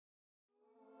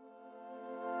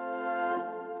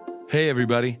Hey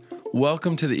everybody,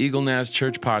 welcome to the Eagle Naz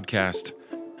Church Podcast.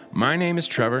 My name is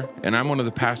Trevor, and I'm one of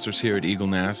the pastors here at Eagle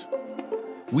Naz.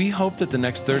 We hope that the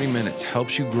next 30 minutes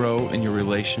helps you grow in your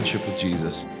relationship with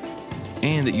Jesus,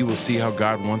 and that you will see how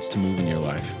God wants to move in your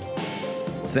life.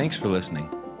 Thanks for listening.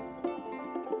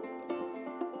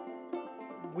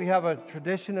 We have a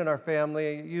tradition in our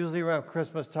family, usually around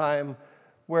Christmas time,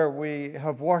 where we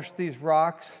have washed these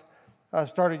rocks.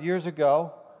 Started years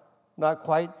ago. Not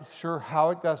quite sure how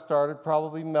it got started.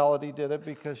 Probably Melody did it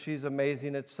because she's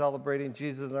amazing at celebrating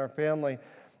Jesus in our family.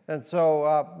 And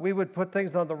so we would put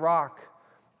things on the rock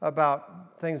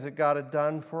about things that God had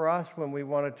done for us when we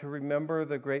wanted to remember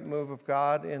the great move of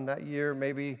God in that year,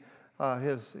 maybe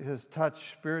his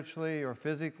touch spiritually or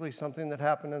physically, something that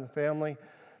happened in the family.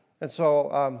 And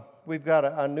so we've got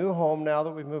a new home now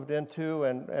that we've moved into,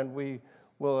 and we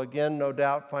will again, no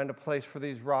doubt, find a place for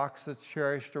these rocks that's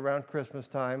cherished around Christmas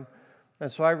time.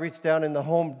 And so I reached down in the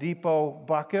Home Depot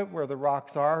bucket where the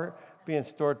rocks are being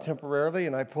stored temporarily,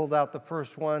 and I pulled out the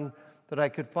first one that I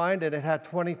could find, and it had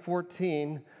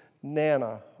 2014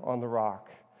 Nana on the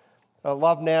rock. I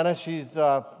love Nana. She's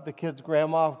the kid's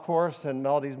grandma, of course, and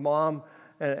Melody's mom.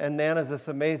 And Nana's this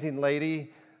amazing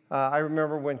lady. I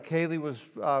remember when Kaylee was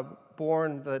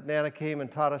born, that Nana came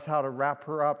and taught us how to wrap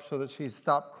her up so that she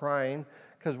stopped crying,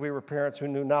 because we were parents who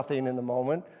knew nothing in the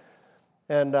moment.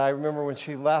 And I remember when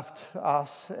she left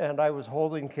us, and I was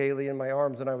holding Kaylee in my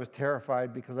arms, and I was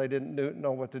terrified because I didn't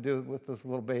know what to do with this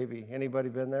little baby. Anybody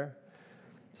been there?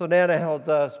 So Nana held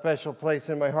a special place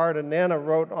in my heart, and Nana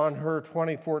wrote on her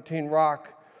 2014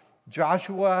 rock,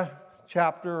 Joshua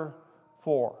chapter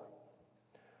 4.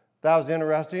 That was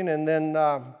interesting. And then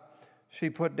she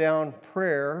put down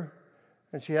prayer,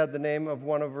 and she had the name of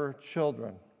one of her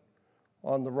children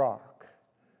on the rock,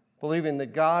 believing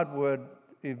that God would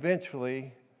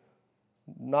eventually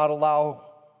not allow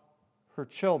her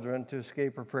children to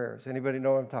escape her prayers. Anybody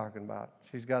know what I'm talking about?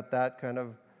 She's got that kind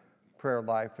of prayer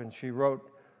life, and she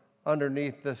wrote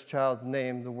underneath this child's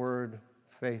name the word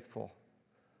faithful.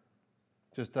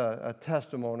 Just a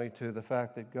testimony to the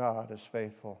fact that God is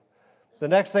faithful. The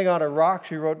next thing on her rock,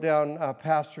 she wrote down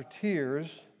Pastor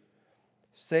Tears,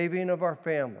 saving of our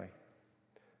family.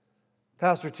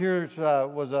 Pastor Tears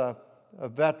was a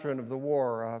veteran of the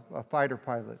war, a fighter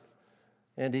pilot.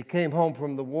 And he came home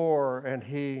from the war, and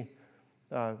he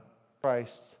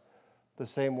Christ the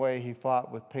same way he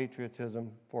fought with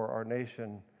patriotism for our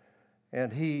nation.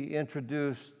 And he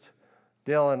introduced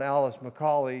Dale and Alice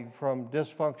McCauley from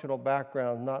dysfunctional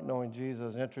backgrounds, not knowing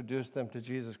Jesus, introduced them to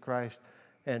Jesus Christ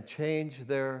and changed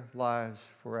their lives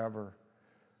forever.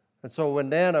 And so when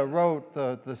Nana wrote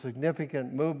the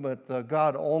significant movement, the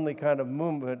God-only kind of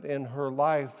movement in her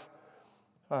life,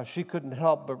 she couldn't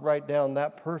help but write down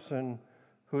that person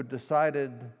who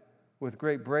decided with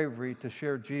great bravery to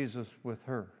share Jesus with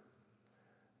her.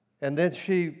 And then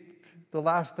the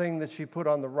last thing that she put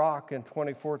on the rock in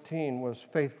 2014 was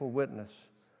faithful witness,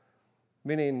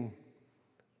 meaning,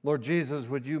 Lord Jesus,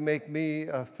 would you make me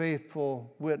a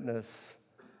faithful witness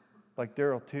like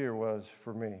Daryl Tier was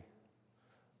for me?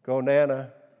 Go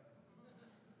Nana.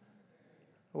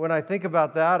 When I think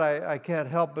about that, I can't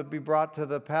help but be brought to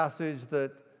the passage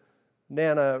that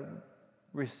Nana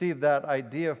received that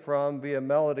idea from via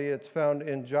Melody. It's found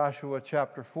in Joshua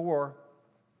chapter 4.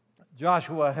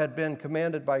 Joshua had been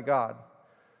commanded by God.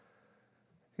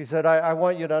 He said, I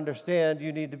want you to understand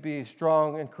you need to be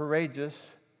strong and courageous.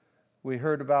 We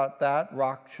heard about that,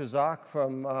 Rock Shazak,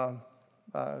 from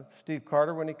Steve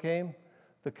Carter when he came.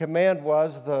 The command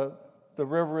was the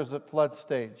river is at flood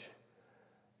stage.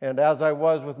 And as I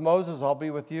was with Moses, I'll be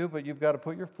with you, but you've got to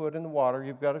put your foot in the water.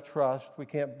 You've got to trust. We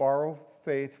can't borrow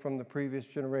faith from the previous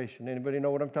generation. Anybody know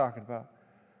what I'm talking about?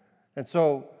 And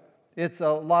so it's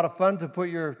a lot of fun to put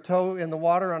your toe in the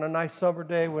water on a nice summer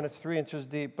day when it's 3 inches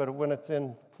deep, but when it's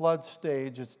in flood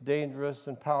stage, it's dangerous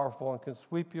and powerful and can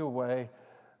sweep you away.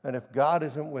 And if God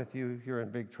isn't with you, you're in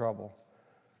big trouble.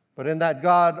 But in that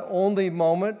God-only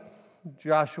moment,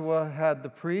 Joshua had the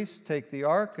priests take the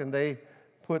ark, and they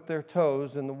put their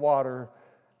toes in the water,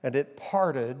 and it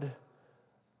parted.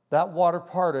 That water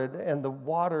parted, and the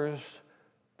waters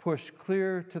pushed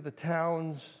clear to the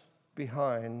towns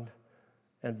behind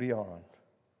and beyond.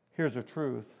 Here's the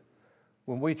truth.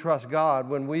 When we trust God,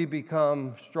 when we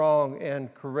become strong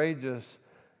and courageous,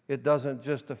 it doesn't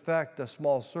just affect a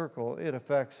small circle, it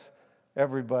affects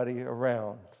everybody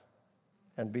around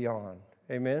and beyond.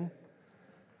 Amen?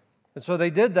 And so they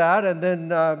did that, and then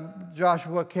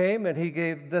Joshua came and he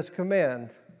gave this command.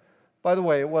 By the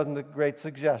way, it wasn't a great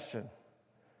suggestion.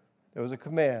 It was a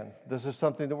command. This is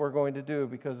something that we're going to do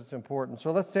because it's important.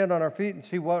 So let's stand on our feet and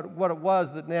see what it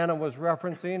was that Nana was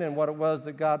referencing and what it was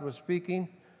that God was speaking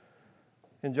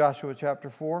in Joshua chapter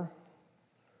 4,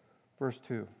 verse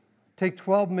 2. Take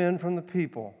 12 men from the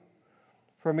people,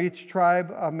 from each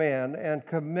tribe a man, and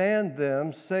command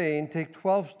them, saying, take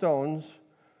 12 stones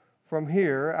from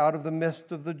here out of the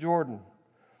midst of the Jordan,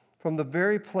 from the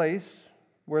very place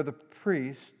where the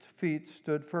priest's feet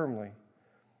stood firmly,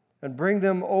 and bring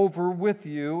them over with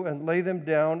you and lay them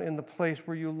down in the place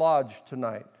where you lodge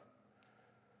tonight.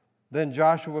 Then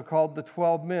Joshua called the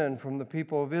 12 men from the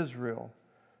people of Israel,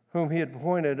 whom he had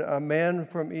appointed, a man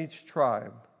from each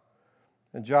tribe.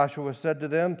 And Joshua said to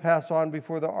them, pass on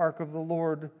before the ark of the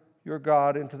Lord your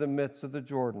God into the midst of the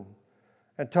Jordan,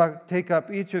 and take up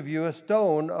each of you a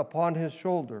stone upon his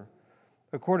shoulder,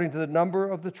 according to the number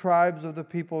of the tribes of the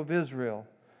people of Israel,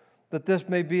 that this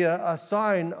may be a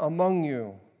sign among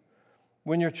you.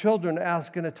 When your children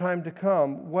ask in a time to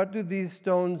come, what do these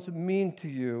stones mean to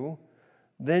you?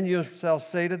 Then you shall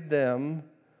say to them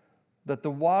that the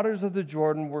waters of the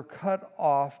Jordan were cut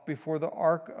off before the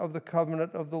ark of the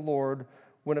covenant of the Lord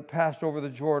when it passed over the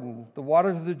Jordan. The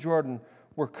waters of the Jordan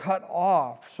were cut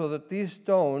off so that these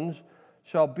stones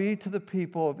shall be to the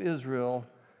people of Israel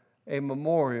a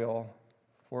memorial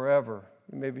forever.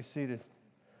 You may be seated.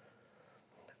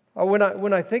 When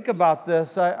I think about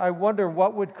this, I wonder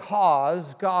what would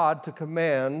cause God to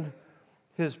command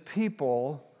his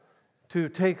people to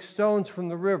take stones from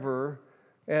the river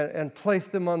and place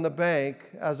them on the bank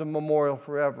as a memorial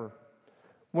forever.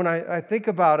 When I think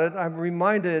about it, I'm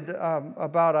reminded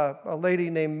about a lady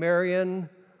named Marion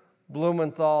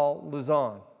Blumenthal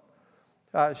Luzon.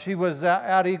 She was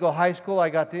at Eagle High School. I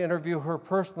got to interview her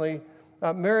personally.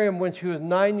 Marion, when she was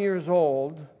 9 years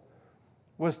old,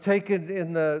 was taken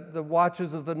in the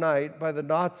watches of the night by the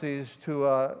Nazis to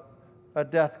a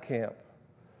death camp.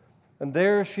 And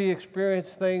there she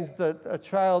experienced things that a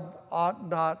child ought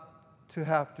not to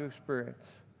have to experience.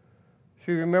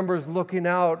 She remembers looking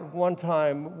out one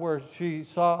time where she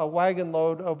saw a wagon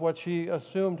load of what she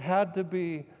assumed had to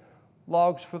be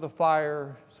logs for the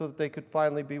fire so that they could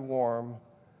finally be warm.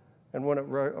 And when it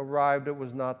arrived, it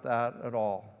was not that at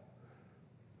all.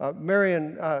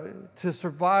 Marion, to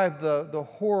survive the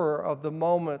horror of the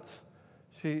moment,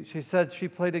 she said she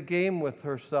played a game with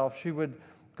herself. She would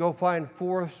go find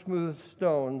 4 smooth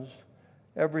stones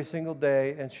every single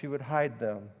day, and she would hide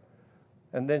them.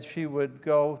 And then she would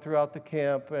go throughout the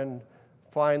camp and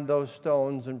find those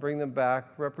stones and bring them back,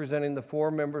 representing the 4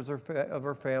 members of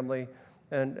her family.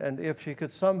 And if she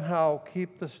could somehow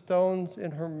keep the stones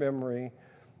in her memory,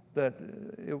 that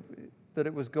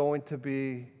it was going to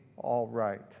be all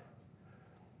right.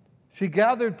 She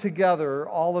gathered together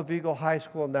all of Eagle High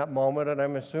School in that moment, and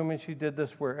I'm assuming she did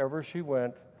this wherever she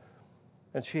went.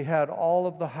 And she had all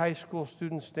of the high school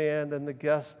students stand and the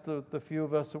guests, the few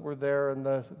of us that were there, and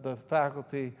the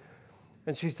faculty.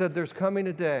 And she said, there's coming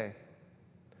a day.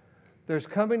 There's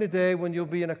coming a day when you'll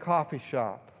be in a coffee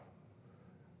shop.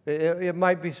 It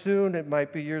might be soon, it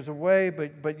might be years away,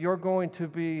 but you're going to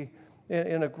be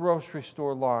in a grocery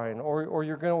store line, or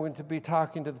you're going to be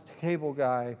talking to the cable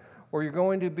guy, or you're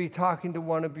going to be talking to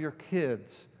one of your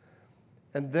kids,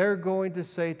 and they're going to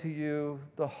say to you,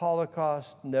 the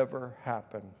Holocaust never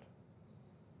happened.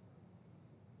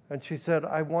 And she said,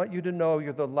 I want you to know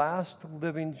you're the last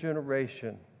living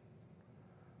generation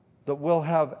that will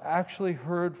have actually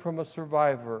heard from a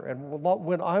survivor. And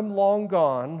when I'm long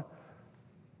gone,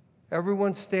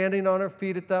 everyone standing on her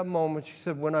feet at that moment, she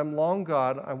said, when I'm long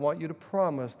gone, I want you to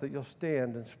promise that you'll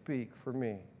stand and speak for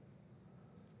me.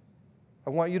 I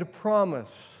want you to promise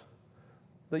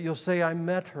that you'll say, I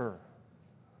met her.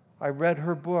 I read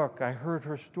her book. I heard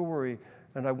her story.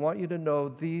 And I want you to know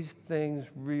these things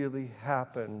really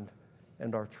happened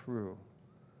and are true.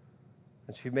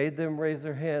 And she made them raise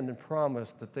their hand and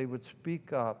promised that they would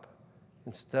speak up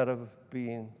instead of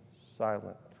being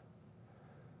silent.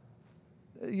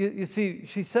 You see,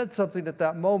 she said something at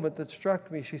that moment that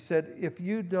struck me. She said, if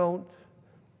you don't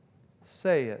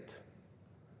say it,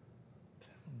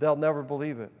 they'll never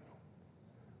believe it.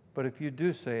 But if you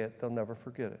do say it, they'll never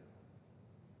forget it.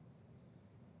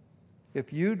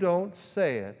 If you don't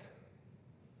say it,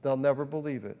 they'll never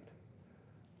believe it.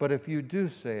 But if you do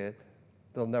say it,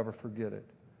 they'll never forget it.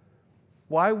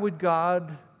 Why would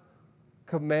God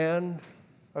command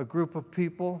a group of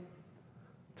people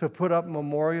to put up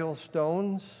memorial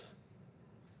stones?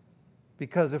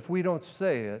 Because if we don't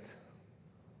say it,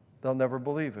 they'll never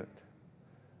believe it.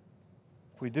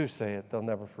 If we do say it, they'll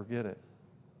never forget it.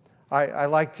 I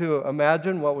like to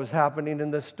imagine what was happening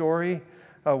in this story.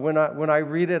 When I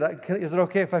read it, is it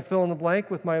okay if I fill in the blank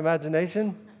with my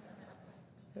imagination?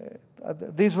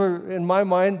 These were, in my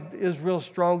mind, Israel's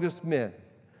strongest men.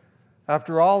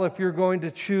 After all, if you're going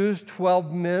to choose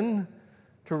 12 men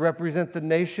to represent the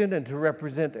nation and to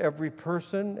represent every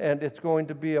person, and it's going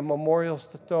to be a memorial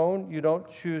stone, you don't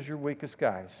choose your weakest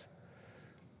guys.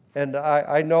 And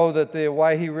I know that the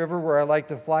Owyhee River, where I like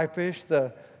to fly fish,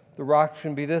 the rocks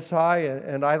can be this high,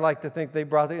 and I like to think they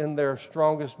brought in their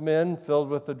strongest men filled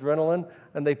with adrenaline,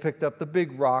 and they picked up the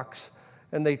big rocks,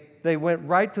 and they went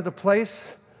right to the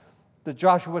place that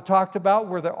Joshua talked about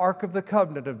where the Ark of the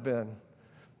Covenant had been.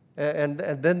 And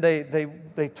then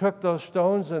they took those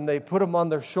stones and they put them on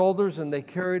their shoulders and they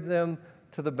carried them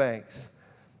to the banks.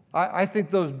 I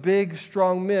think those big,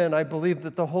 strong men, I believe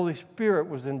that the Holy Spirit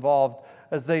was involved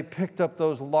as they picked up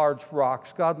those large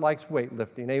rocks. God likes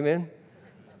weightlifting, amen?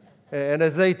 And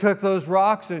as they took those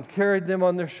rocks and carried them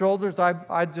on their shoulders,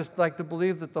 I'd just like to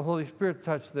believe that the Holy Spirit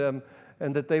touched them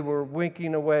and that they were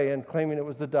winking away and claiming it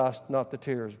was the dust, not the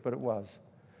tears, but it was.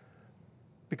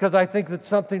 Because I think that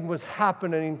something was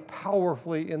happening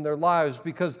powerfully in their lives,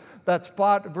 because that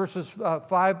spot, verses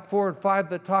 4 and 5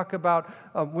 that talk about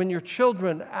when your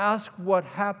children ask what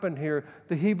happened here,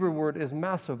 the Hebrew word is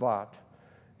masavat.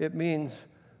 It means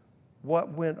what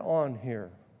went on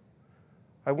here.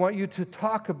 I want you to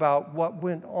talk about what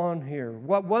went on here.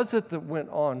 What was it that went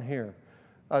on here?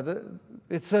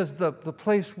 It says the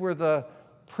place where the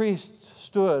priest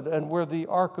stood and where the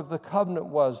Ark of the Covenant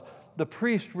was. The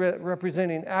priest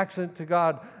representing access to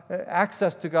God,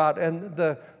 and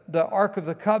the Ark of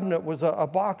the Covenant was a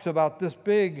box about this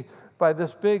big by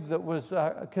this big that was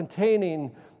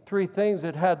containing three things.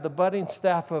 It had the budding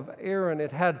staff of Aaron,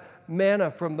 it had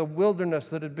manna from the wilderness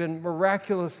that had been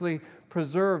miraculously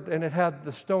preserved, and it had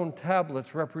the stone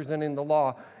tablets representing the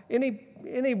law.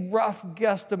 Any rough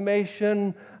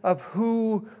guesstimation of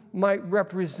who might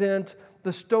represent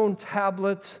the stone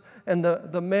tablets and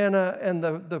the manna and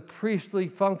the priestly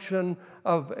function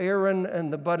of Aaron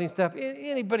and the budding staff?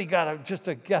 Anybody got just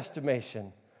a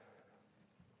guesstimation?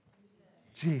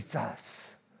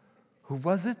 Jesus. Who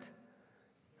was it?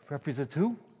 Represents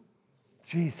who?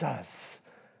 Jesus.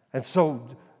 And so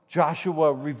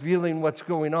Joshua, revealing what's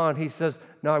going on, he says,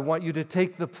 now I want you to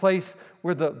take the place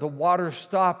where the water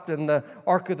stopped and the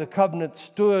Ark of the Covenant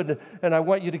stood, and I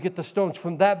want you to get the stones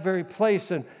from that very place,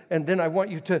 and then I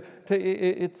want you to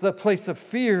it's the place of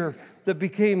fear that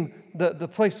became the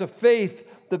place of faith,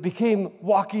 that became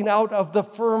walking out of the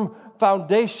firm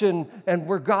foundation, and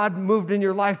where God moved in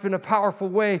your life in a powerful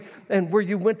way, and where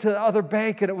you went to the other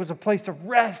bank and it was a place of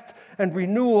rest and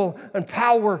renewal and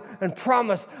power and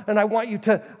promise. And I want you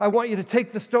to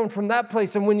take the stone from that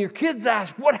place, and when your kids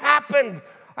ask what happened,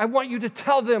 I want you to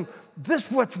tell them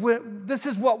this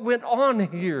is what went on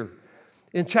here.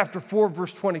 In chapter 4,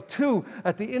 verse 22,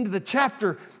 at the end of the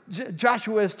chapter,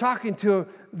 Joshua is talking to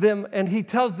them, and he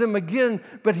tells them again,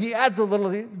 but he adds a little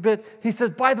bit. He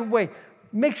says, by the way,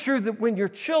 make sure that when your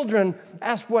children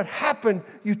ask what happened,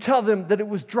 you tell them that it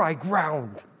was dry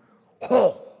ground.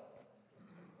 Oh!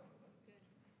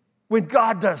 When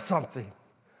God does something,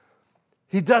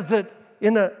 he does it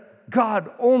in a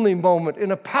God-only moment,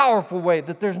 in a powerful way,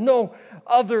 that there's no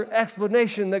other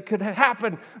explanation that could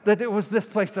happen, that it was this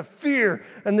place of fear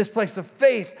and this place of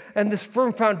faith and this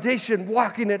firm foundation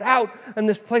walking it out and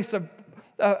this place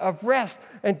of rest.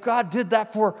 And God did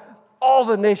that for all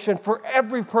the nation, for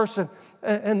every person.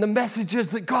 And the message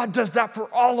is that God does that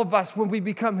for all of us when we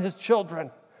become his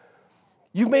children.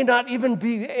 You may not even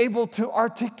be able to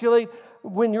articulate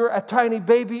when you're a tiny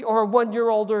baby or a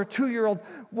 1-year-old or a 2-year-old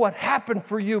what happened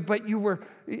for you, but you were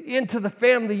into the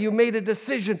family, you made a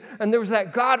decision, and there was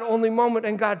that God-only moment,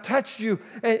 and God touched you,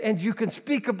 and you can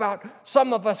speak about,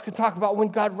 some of us can talk about when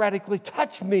God radically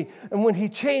touched me, and when he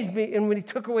changed me, and when he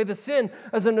took away the sin.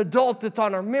 As an adult, it's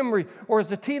on our memory, or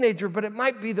as a teenager, but it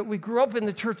might be that we grew up in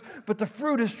the church, but the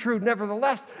fruit is true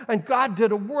nevertheless, and God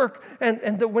did a work,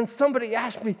 and that when somebody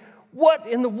asked me, what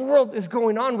in the world is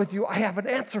going on with you? I have an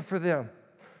answer for them.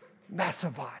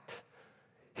 Masavat.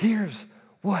 Here's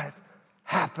what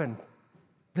happened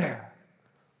there.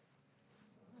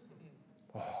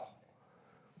 Oh.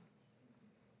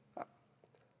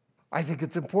 I think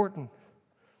it's important.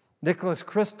 Nicholas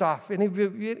Kristof.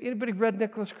 Anybody read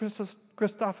Nicholas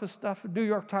Kristof's stuff? New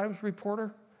York Times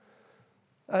reporter?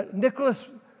 Nicholas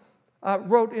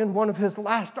wrote in one of his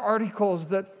last articles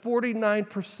that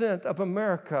 49% of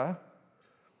America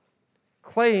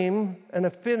claim an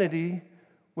affinity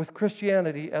with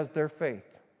Christianity as their faith.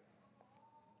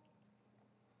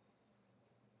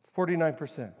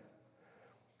 49%.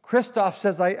 Kristof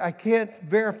says, I can't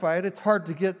verify it. It's hard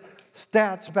to get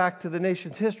stats back to the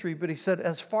nation's history, but he said,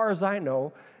 as far as I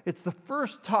know, it's the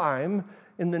first time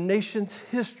in the nation's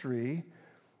history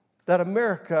that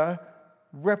America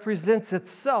represents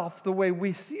itself the way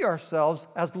we see ourselves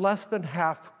as less than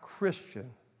half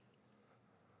Christian.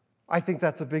 I think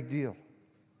that's a big deal.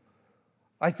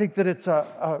 I think that it's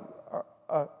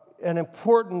an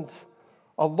important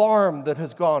alarm that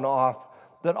has gone off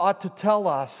that ought to tell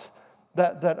us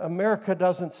that America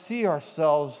doesn't see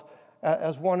ourselves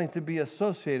as wanting to be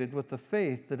associated with the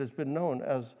faith that has been known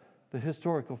as the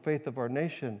historical faith of our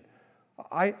nation.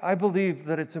 I believe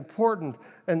that it's important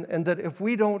and that if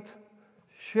we don't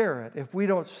share it, if we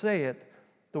don't say it,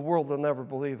 the world will never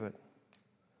believe it.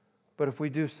 But if we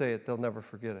do say it, they'll never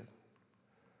forget it.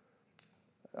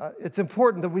 It's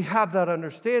important that we have that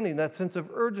understanding, that sense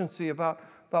of urgency about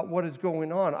what is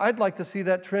going on. I'd like to see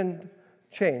that trend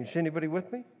change. Anybody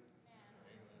with me?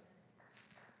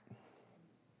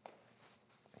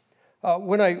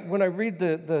 When I read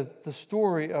the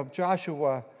story of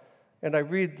Joshua and I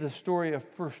read the story of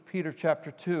 1 Peter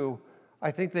chapter 2, I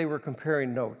think they were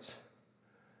comparing notes.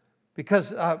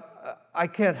 Because I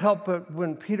can't help but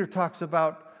when Peter talks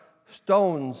about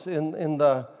stones in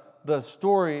the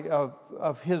story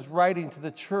of his writing to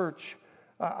the church,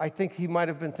 I think he might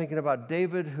have been thinking about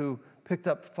David, who picked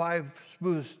up 5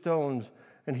 smooth stones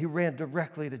and he ran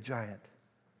directly to giant.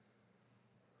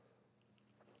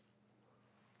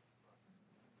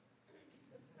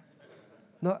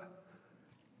 No,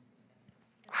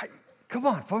 come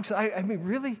on, folks. I mean,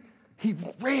 really? He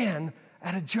ran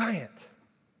at a giant.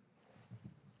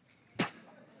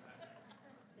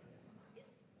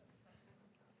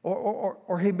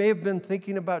 Or he may have been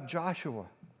thinking about Joshua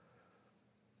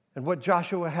and what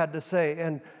Joshua had to say.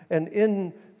 And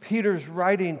in Peter's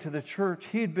writing to the church,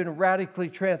 he'd been radically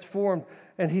transformed.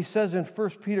 And he says in 1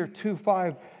 Peter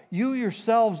 2:5, you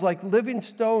yourselves, like living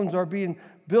stones, are being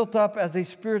built up as a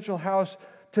spiritual house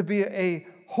to be a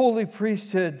holy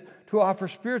priesthood, to offer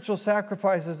spiritual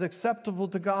sacrifices acceptable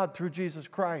to God through Jesus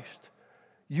Christ.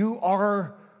 You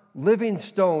are living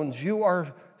stones. You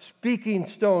are speaking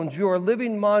stones. You are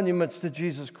living monuments to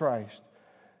Jesus Christ.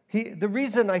 The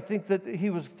reason I think that he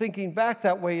was thinking back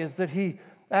that way is that he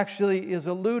actually is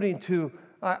alluding to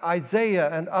Isaiah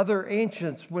and other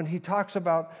ancients when he talks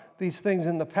about these things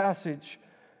in the passage.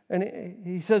 And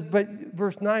he says, but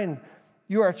verse 9,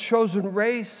 you are a chosen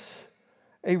race,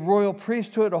 a royal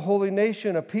priesthood, a holy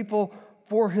nation, a people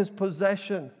for his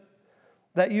possession,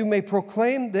 that you may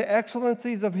proclaim the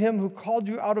excellencies of him who called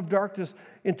you out of darkness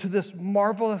into his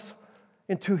marvelous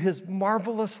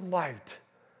light.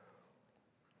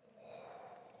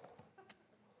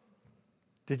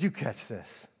 Did you catch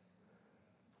this?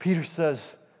 Peter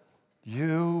says,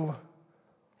 you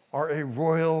are a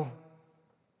royal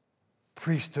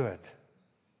priesthood.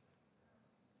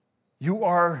 You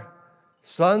are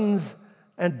sons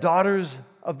and daughters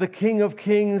of the King of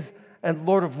Kings and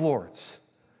Lord of Lords.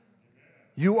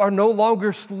 You are no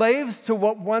longer slaves to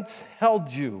what once held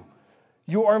you.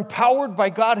 You are empowered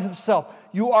by God himself.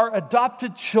 You are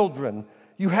adopted children.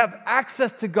 You have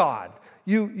access to God.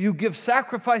 You give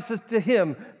sacrifices to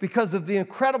him because of the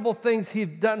incredible things he's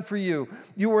done for you.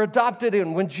 You were adopted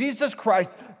in. When Jesus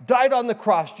Christ died on the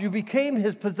cross, you became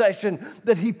his possession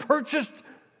that he purchased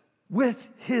with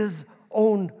his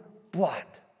own blood.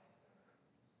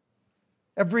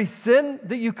 Every sin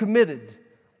that you committed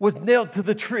was nailed to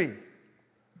the tree.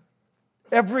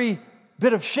 Every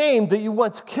bit of shame that you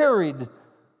once carried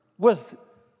was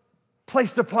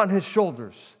placed upon his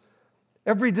shoulders.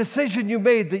 Every decision you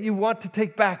made that you want to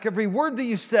take back, every word that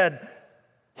you said,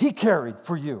 he carried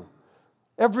for you.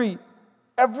 Every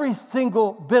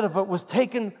single bit of it was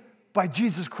taken by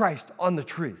Jesus Christ on the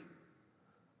tree.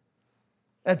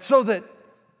 And so that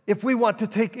if we want to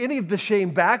take any of the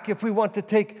shame back, if we want to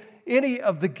take any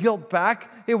of the guilt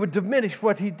back, it would diminish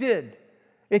what he did.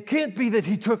 It can't be that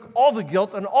he took all the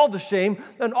guilt and all the shame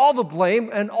and all the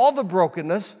blame and all the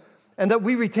brokenness and that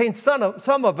we retain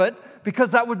some of it,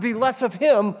 because that would be less of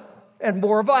him and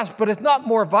more of us. But it's not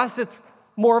more of us, it's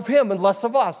more of him and less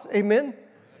of us. Amen?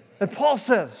 And Paul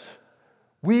says,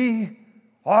 we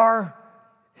are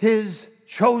his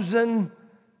chosen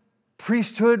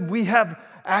priesthood. We have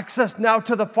access now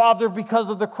to the Father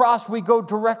because of the cross. We go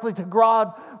directly to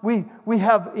God. We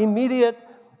have immediate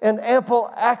and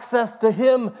ample access to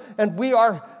him, and we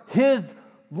are his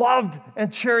loved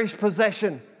and cherished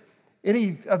possession.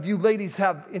 Any of you ladies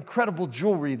have incredible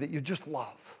jewelry that you just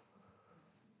love.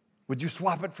 Would you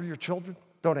swap it for your children?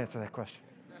 Don't answer that question.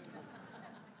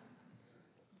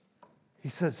 He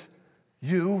says,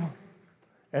 you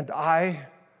and I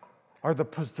are the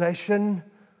possession.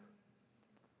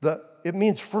 It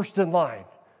means first in line.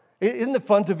 Isn't it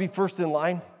fun to be first in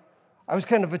line? I was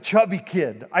kind of a chubby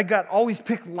kid. I got always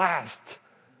picked last.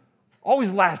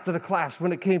 Always last of the class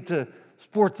when it came to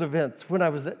sports events when I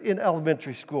was in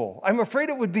elementary school. I'm afraid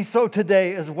it would be so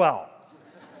today as well.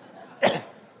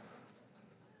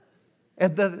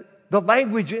 And the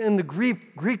language in the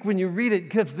Greek, when you read it,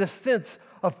 gives this sense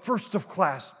of first of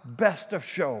class, best of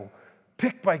show,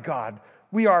 picked by God.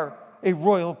 We are a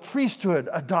royal priesthood,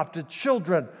 adopted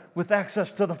children with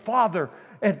access to the Father,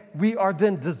 and we are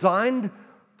then designed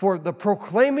for the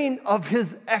proclaiming of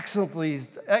his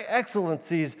excellencies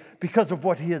because of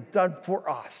what he has done for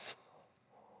us.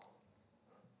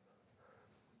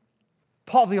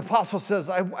 Paul the Apostle says,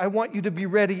 I want you to be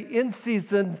ready in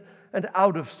season and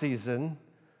out of season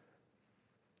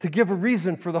to give a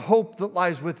reason for the hope that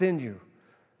lies within you.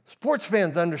 Sports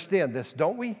fans understand this,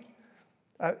 don't we?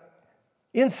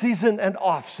 In season and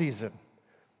off season.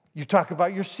 You talk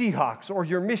about your Seahawks or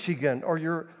your Michigan or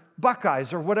your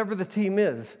Buckeyes or whatever the team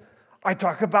is. I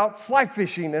talk about fly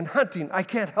fishing and hunting. I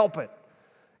can't help it.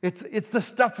 It's the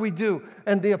stuff we do.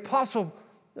 And the apostle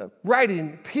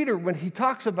writing, Peter, when he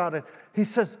talks about it, he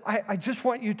says, I just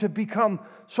want you to become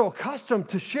so accustomed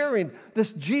to sharing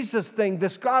this Jesus thing,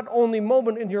 this God-only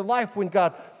moment in your life when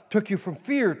God took you from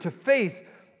fear to faith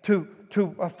to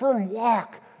a firm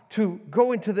walk, to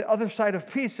go into the other side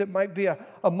of peace. It might be a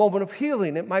moment of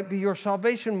healing. It might be your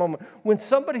salvation moment. When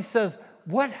somebody says,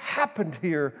 what happened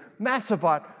here,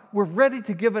 Massivat, we're ready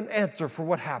to give an answer for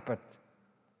what happened.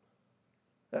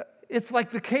 It's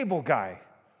like the cable guy.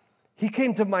 He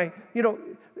came to my,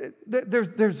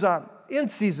 there's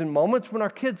in-season moments when our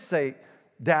kids say,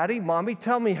 Daddy, Mommy,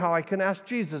 tell me how I can ask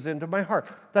Jesus into my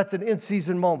heart. That's an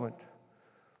in-season moment.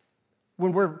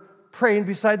 When we're praying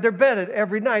beside their bed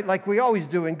every night like we always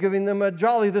do and giving them a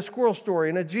Jolly the Squirrel story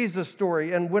and a Jesus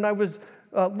story and when I was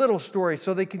little story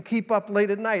so they can keep up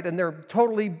late at night and they're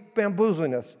totally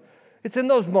bamboozling us. It's in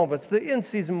those moments, the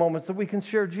in-season moments, that we can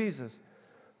share Jesus.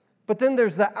 But then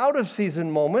there's the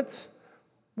out-of-season moments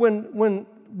when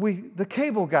the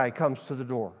cable guy comes to the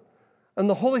door and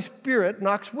the Holy Spirit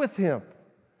knocks with him.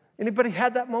 Anybody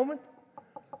had that moment?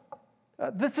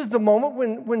 This is the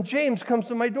moment when James comes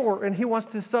to my door and he wants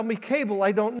to sell me cable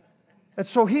I don't know. And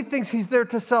so he thinks he's there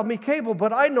to sell me cable,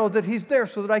 but I know that he's there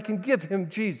so that I can give him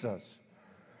Jesus.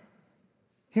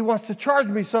 He wants to charge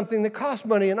me something that costs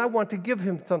money, and I want to give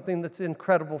him something that's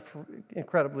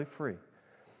incredibly free.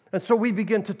 And so we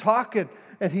begin to talk, and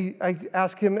I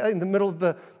ask him in the middle of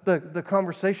the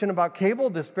conversation about cable,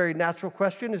 this very natural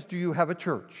question is, do you have a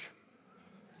church?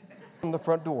 From the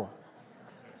front door.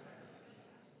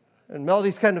 And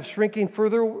Melody's kind of shrinking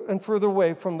further and further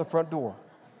away from the front door.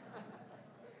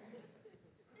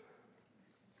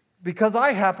 Because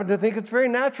I happen to think it's very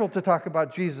natural to talk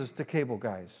about Jesus to cable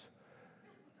guys.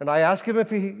 And I ask him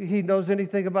if he knows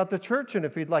anything about the church and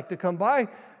if he'd like to come by,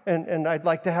 and I'd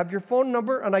like to have your phone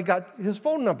number, and I got his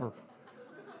phone number.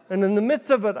 And in the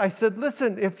midst of it, I said,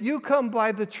 listen, if you come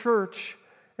by the church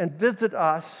and visit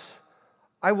us,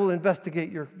 I will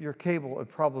investigate your cable and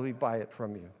probably buy it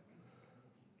from you.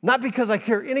 Not because I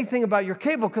care anything about your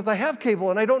cable, because I have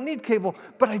cable and I don't need cable,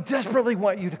 but I desperately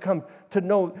want you to come to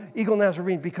know Eagle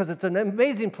Nazarene because it's an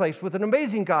amazing place with an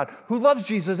amazing God who loves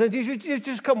Jesus. And you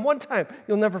just come one time,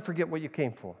 you'll never forget what you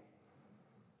came for.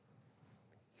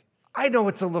 I know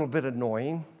it's a little bit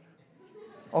annoying.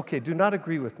 Okay, do not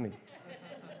agree with me.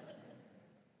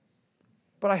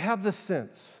 But I have this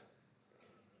sense.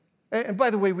 And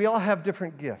by the way, we all have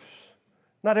different gifts.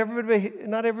 Not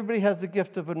everybody has the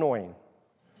gift of annoying.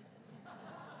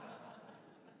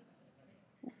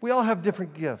 We all have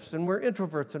different gifts, and we're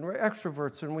introverts and we're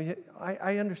extroverts, and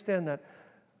I understand that.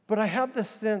 But I have this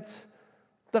sense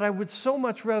that I would so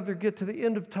much rather get to the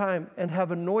end of time and have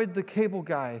annoyed the cable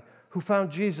guy who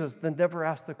found Jesus than never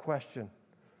ask the question.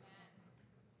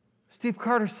 Steve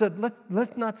Carter said,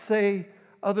 let's not say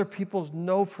other people's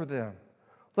no for them.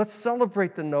 Let's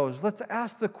celebrate the no's. Let's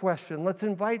ask the question. Let's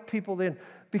invite people in,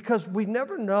 because we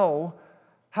never know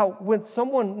how when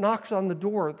someone knocks on the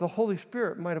door, the Holy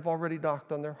Spirit might have already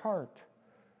knocked on their heart.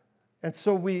 And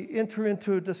so we enter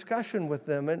into a discussion with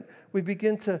them, and we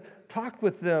begin to talk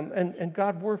with them, and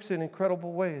God works in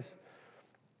incredible ways.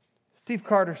 Steve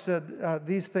Carter said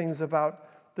these things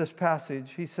about this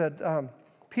passage. He said,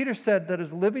 Peter said that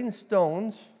as living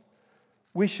stones,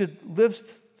 we should live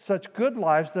such good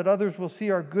lives that others will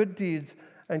see our good deeds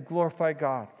and glorify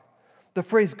God. The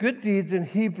phrase good deeds in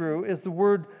Hebrew is the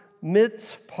word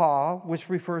mitzpah, which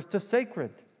refers to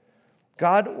sacred.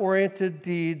 God-oriented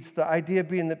deeds, the idea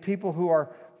being that people who are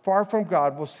far from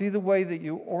God will see the way that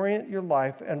you orient your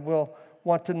life and will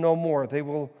want to know more.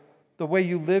 The way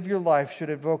you live your life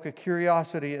should evoke a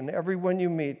curiosity in everyone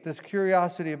you meet, this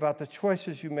curiosity about the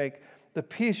choices you make, the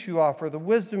peace you offer, the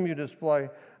wisdom you display,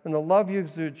 and the love you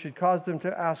exude should cause them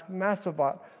to ask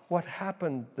Masavat, what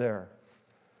happened there?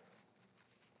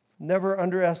 Never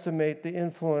underestimate the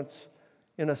influence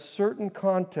in a certain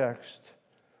context.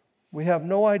 We have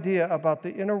no idea about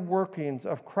the inner workings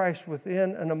of Christ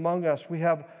within and among us. We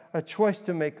have a choice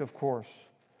to make, of course.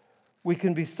 We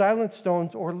can be silent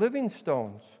stones or living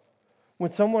stones.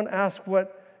 When someone asks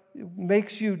what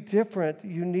makes you different,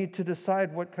 you need to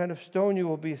decide what kind of stone you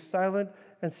will be, silent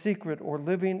and secret or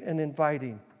living and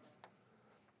inviting.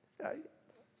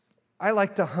 I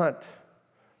like to hunt.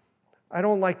 I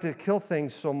don't like to kill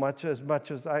things so much as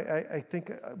I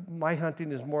think my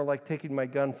hunting is more like taking my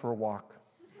gun for a walk.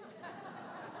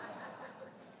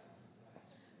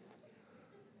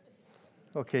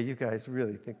 Okay, you guys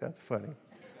really think that's funny.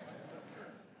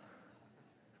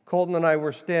 Colton and I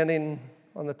were standing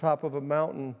on the top of a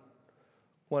mountain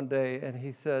one day, and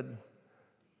he said,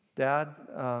 Dad,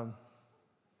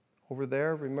 over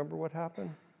there, remember what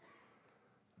happened?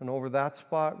 And over that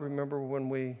spot, remember when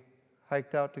we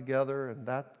hiked out together and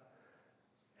that?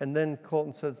 And then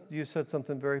Colton says, you said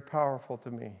something very powerful to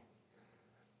me.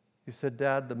 You said,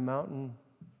 Dad, the mountain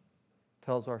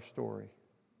tells our story.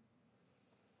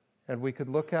 And we could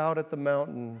look out at the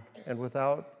mountain, and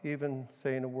without even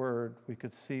saying a word, we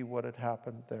could see what had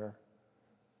happened there.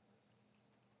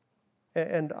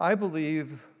 And I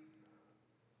believe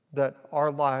that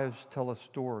our lives tell a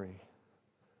story.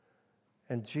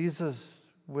 And Jesus,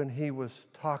 when he was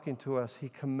talking to us, he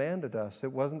commanded us.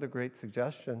 It wasn't a great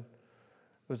suggestion.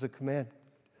 It was a command.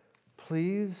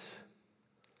 Please,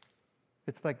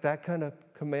 it's like that kind of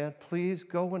command. Please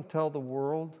go and tell the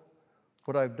world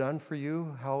what I've done for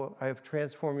you, how I have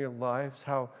transformed your lives,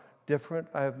 how different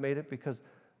I have made it, because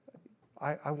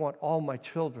I want all my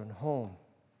children home.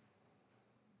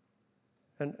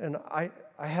 And I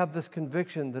have this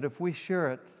conviction that if we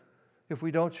share it, if we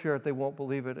don't share it, they won't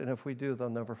believe it, and if we do, they'll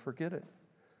never forget it.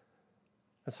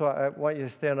 And so I want you to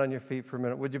stand on your feet for a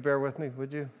minute. Would you bear with me?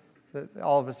 Would you?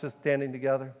 All of us just standing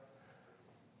together.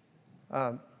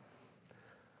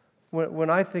 When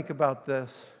I think about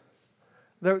this,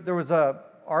 there was an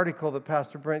article that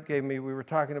Pastor Brent gave me. We were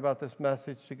talking about this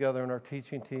message together in our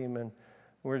teaching team, and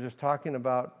we were just talking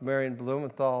about Marion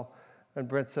Blumenthal, and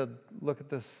Brent said, look at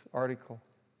this article.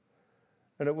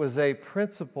 And it was a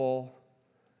principal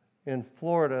in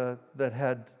Florida that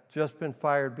had just been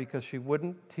fired because she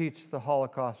wouldn't teach the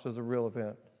Holocaust as a real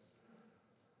event.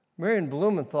 Marion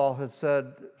Blumenthal had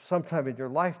said, sometime in your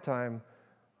lifetime,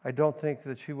 I don't think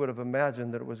that she would have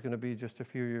imagined that it was going to be just a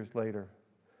few years later.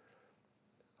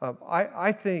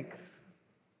 I think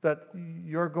that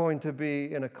you're going to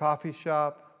be in a coffee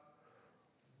shop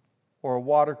or a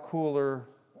water cooler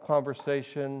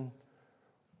conversation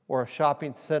or a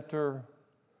shopping center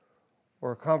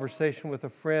or a conversation with a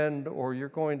friend, or you're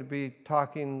going to be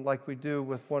talking like we do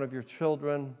with one of your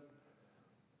children,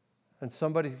 and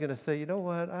somebody's going to say, you know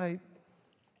what,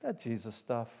 that Jesus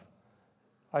stuff,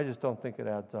 I just don't think it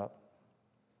adds up.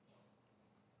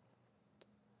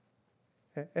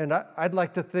 And I'd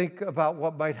like to think about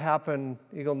what might happen,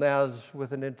 Eagle Naz,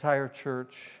 with an entire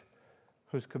church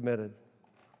who's committed.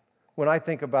 When I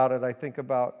think about it, I think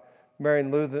about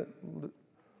Marion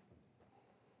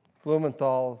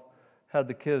Blumenthal had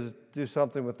the kids do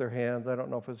something with their hands. I don't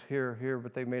know if it's here or here,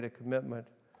 but they made a commitment.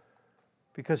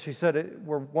 Because she said,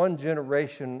 we're one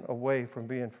generation away from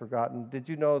being forgotten. Did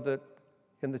you know that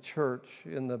in the church,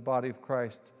 in the body of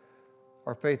Christ,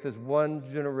 our faith is one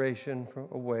generation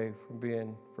away from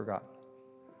being forgotten?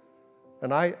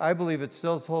 And I believe it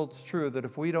still holds true that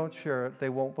if we don't share it, they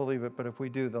won't believe it, but if we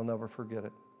do, they'll never forget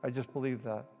it. I just believe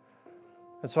that.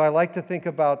 And so I like to think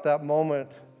about that moment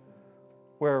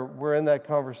where we're in that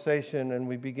conversation and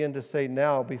we begin to say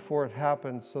now before it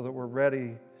happens so that we're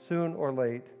ready soon or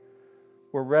late.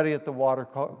 We're ready at the water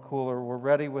cooler. We're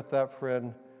ready with that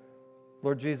friend.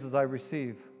 Lord Jesus, I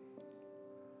receive.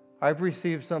 I've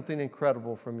received something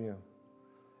incredible from you.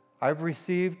 I've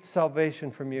received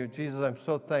salvation from you. Jesus, I'm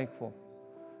so thankful.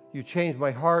 You changed my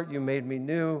heart. You made me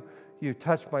new. You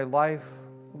touched my life.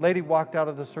 A lady walked out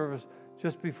of the service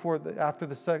just after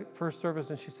the first service,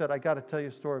 and she said, I got to tell you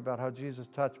a story about how Jesus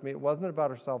touched me. It wasn't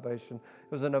about her salvation.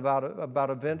 It was about an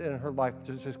event in her life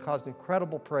that just caused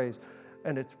incredible praise,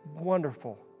 and it's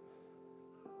wonderful,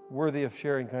 worthy of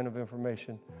sharing kind of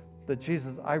information. That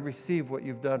Jesus, I receive what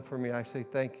you've done for me. I say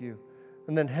thank you.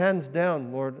 And then hands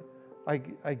down, Lord, I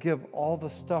give all the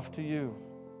stuff to you.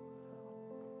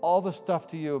 All the stuff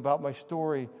to you about my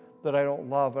story that I don't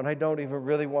love and I don't even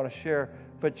really want to share.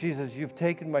 But Jesus, you've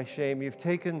taken my shame. You've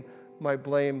taken my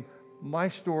blame. My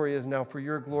story is now for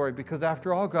your glory, because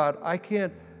after all, God, I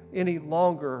can't any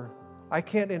longer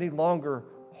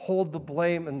hold the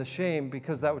blame and the shame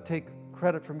because that would take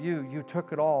credit from you. You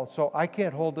took it all. So I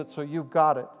can't hold it, so you've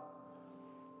got it.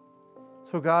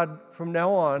 So God, from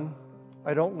now on,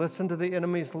 I don't listen to the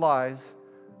enemy's lies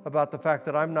about the fact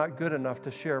that I'm not good enough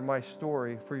to share my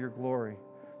story for your glory.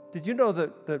 Did you know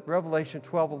that Revelation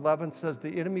 12:11 says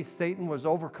the enemy Satan was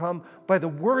overcome by the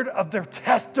word of their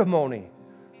testimony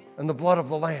and the blood of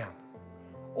the Lamb?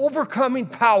 Overcoming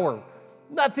power.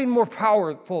 Nothing more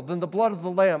powerful than the blood of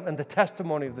the Lamb and the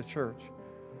testimony of the church.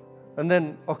 And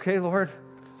then, okay, Lord,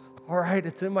 all right,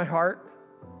 it's in my heart.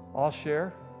 I'll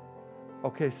share.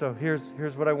 Okay, so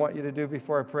here's what I want you to do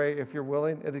before I pray, if you're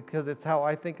willing, because it's how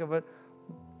I think of it.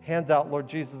 Hands out, Lord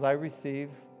Jesus, I receive.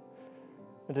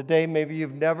 And today, maybe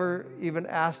you've never even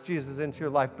asked Jesus into your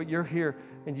life, but you're here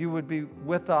and you would be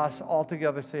with us all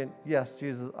together saying, yes,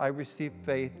 Jesus, I receive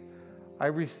faith. I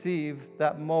receive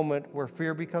that moment where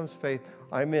fear becomes faith.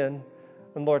 I'm in.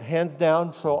 And Lord, hands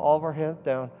down, so all of our hands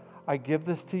down. I give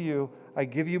this to you. I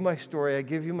give you my story. I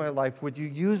give you my life. Would you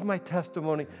use my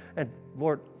testimony? And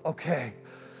Lord, okay,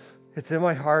 it's in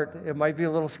my heart. It might be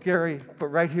a little scary, but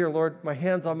right here, Lord, my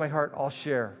hands on my heart, I'll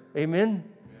share. Amen?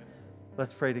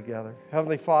 Let's pray together.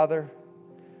 Heavenly Father,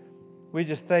 we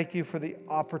just thank you for the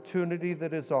opportunity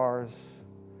that is ours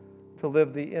to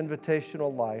live the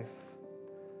invitational life.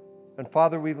 And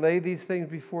Father, we lay these things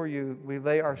before you. We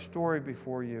lay our story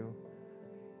before you.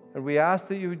 And we ask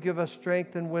that you would give us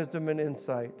strength and wisdom and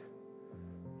insight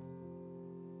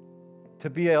to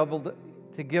be able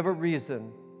to give a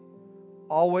reason,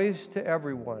 always to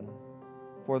everyone,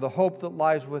 for the hope that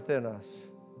lies within us.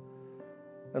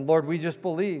 And Lord, we just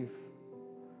believe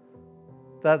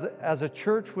that as a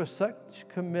church with such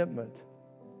commitment,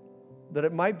 that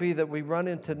it might be that we run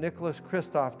into Nicholas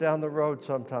Kristof down the road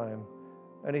sometime.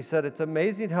 And he said, it's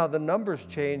amazing how the numbers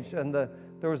changed, and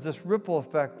there was this ripple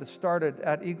effect that started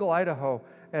at Eagle, Idaho,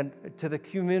 and to the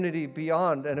community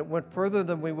beyond, and it went further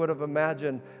than we would have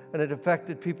imagined, and it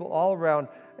affected people all around.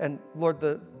 And Lord,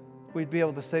 we'd be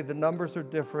able to say the numbers are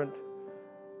different.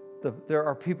 There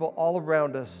are people all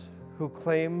around us who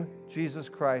claim Jesus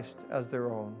Christ as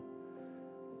their own.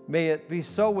 May it be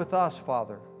so with us,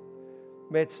 Father.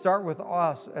 May it start with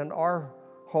us and our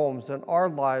homes and our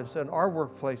lives and our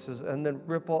workplaces, and then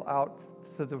ripple out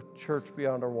to the church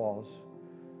beyond our walls.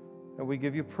 And we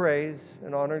give you praise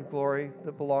and honor and glory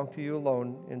that belong to you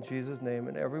alone, in Jesus' name.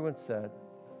 And everyone said,